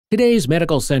Today's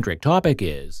medical-centric topic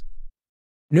is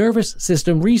Nervous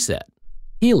System Reset,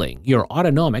 Healing Your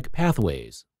Autonomic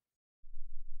Pathways.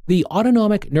 The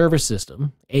autonomic nervous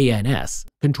system, ANS,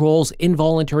 controls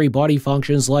involuntary body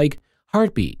functions like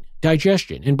heartbeat,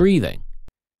 digestion, and breathing.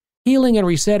 Healing and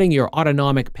resetting your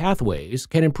autonomic pathways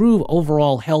can improve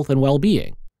overall health and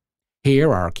well-being.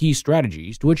 Here are key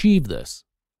strategies to achieve this.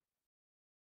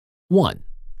 1.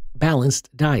 Balanced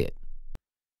diet.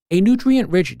 A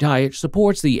nutrient-rich diet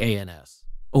supports the ANS.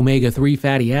 Omega-3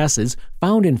 fatty acids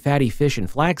found in fatty fish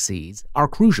and flax seeds are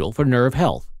crucial for nerve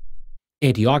health.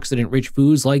 Antioxidant-rich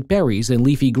foods like berries and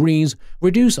leafy greens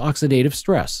reduce oxidative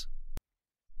stress.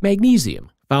 Magnesium,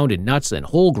 found in nuts and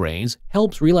whole grains,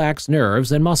 helps relax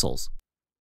nerves and muscles.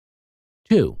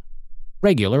 2.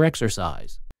 Regular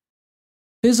exercise.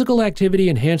 Physical activity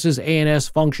enhances ANS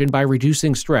function by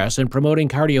reducing stress and promoting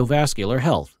cardiovascular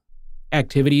health.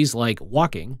 Activities like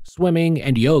walking, swimming,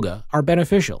 and yoga are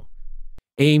beneficial.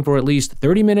 Aim for at least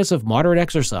 30 minutes of moderate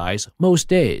exercise most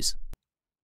days.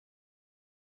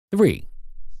 3.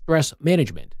 Stress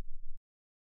management.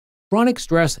 Chronic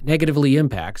stress negatively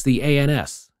impacts the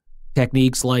ANS.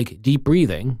 Techniques like deep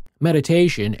breathing,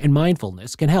 meditation, and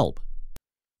mindfulness can help.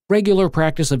 Regular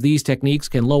practice of these techniques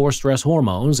can lower stress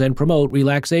hormones and promote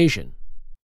relaxation.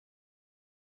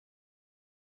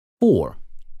 4.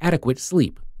 Adequate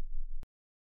sleep.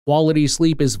 Quality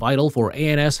sleep is vital for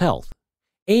ANS health.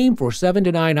 Aim for 7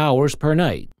 to 9 hours per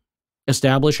night.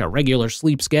 Establish a regular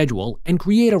sleep schedule and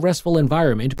create a restful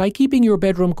environment by keeping your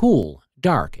bedroom cool,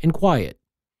 dark, and quiet.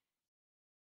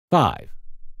 5.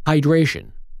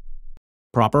 Hydration.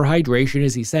 Proper hydration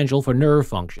is essential for nerve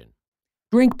function.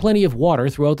 Drink plenty of water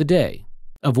throughout the day.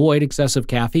 Avoid excessive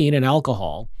caffeine and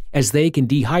alcohol, as they can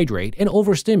dehydrate and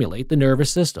overstimulate the nervous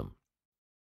system.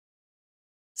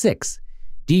 6.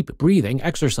 Deep breathing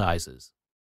exercises.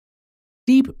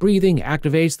 Deep breathing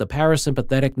activates the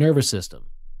parasympathetic nervous system,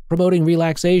 promoting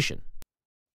relaxation.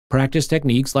 Practice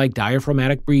techniques like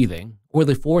diaphragmatic breathing or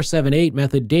the 4-7-8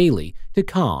 method daily to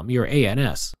calm your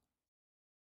ANS.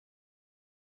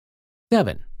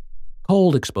 7.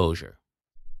 Cold exposure.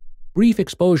 Brief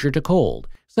exposure to cold,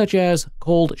 such as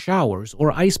cold showers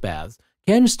or ice baths,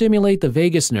 can stimulate the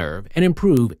vagus nerve and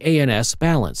improve ANS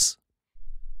balance.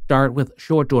 Start with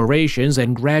short durations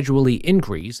and gradually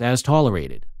increase as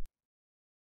tolerated.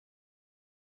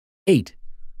 8.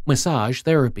 Massage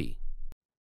therapy.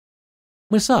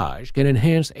 Massage can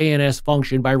enhance ANS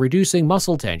function by reducing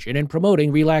muscle tension and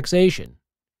promoting relaxation.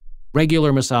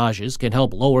 Regular massages can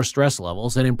help lower stress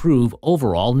levels and improve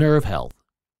overall nerve health.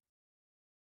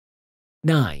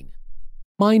 9.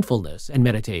 Mindfulness and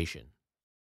meditation.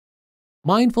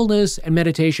 Mindfulness and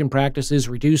meditation practices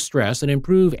reduce stress and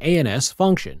improve ANS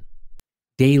function.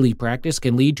 Daily practice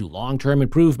can lead to long-term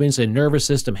improvements in nervous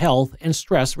system health and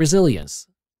stress resilience.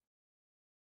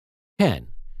 10.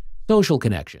 Social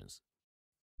connections.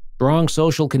 Strong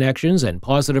social connections and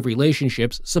positive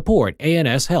relationships support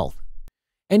ANS health.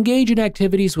 Engage in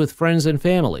activities with friends and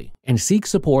family, and seek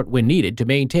support when needed to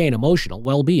maintain emotional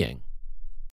well-being.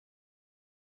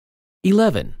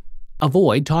 11.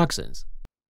 Avoid toxins.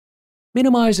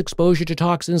 Minimize exposure to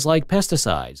toxins like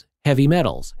pesticides, heavy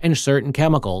metals, and certain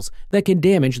chemicals that can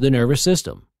damage the nervous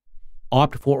system.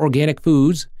 Opt for organic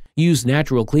foods, use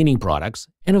natural cleaning products,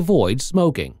 and avoid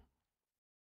smoking.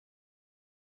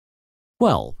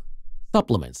 12.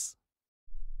 Supplements.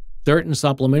 Certain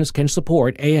supplements can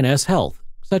support ANS health,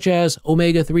 such as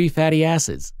omega-3 fatty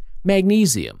acids,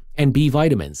 magnesium, and B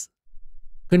vitamins.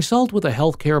 Consult with a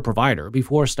healthcare provider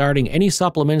before starting any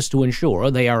supplements to ensure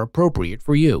they are appropriate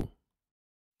for you.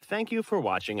 Thank you for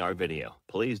watching our video.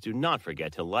 Please do not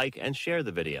forget to like and share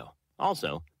the video.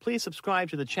 Also, please subscribe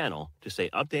to the channel to stay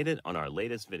updated on our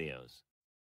latest videos.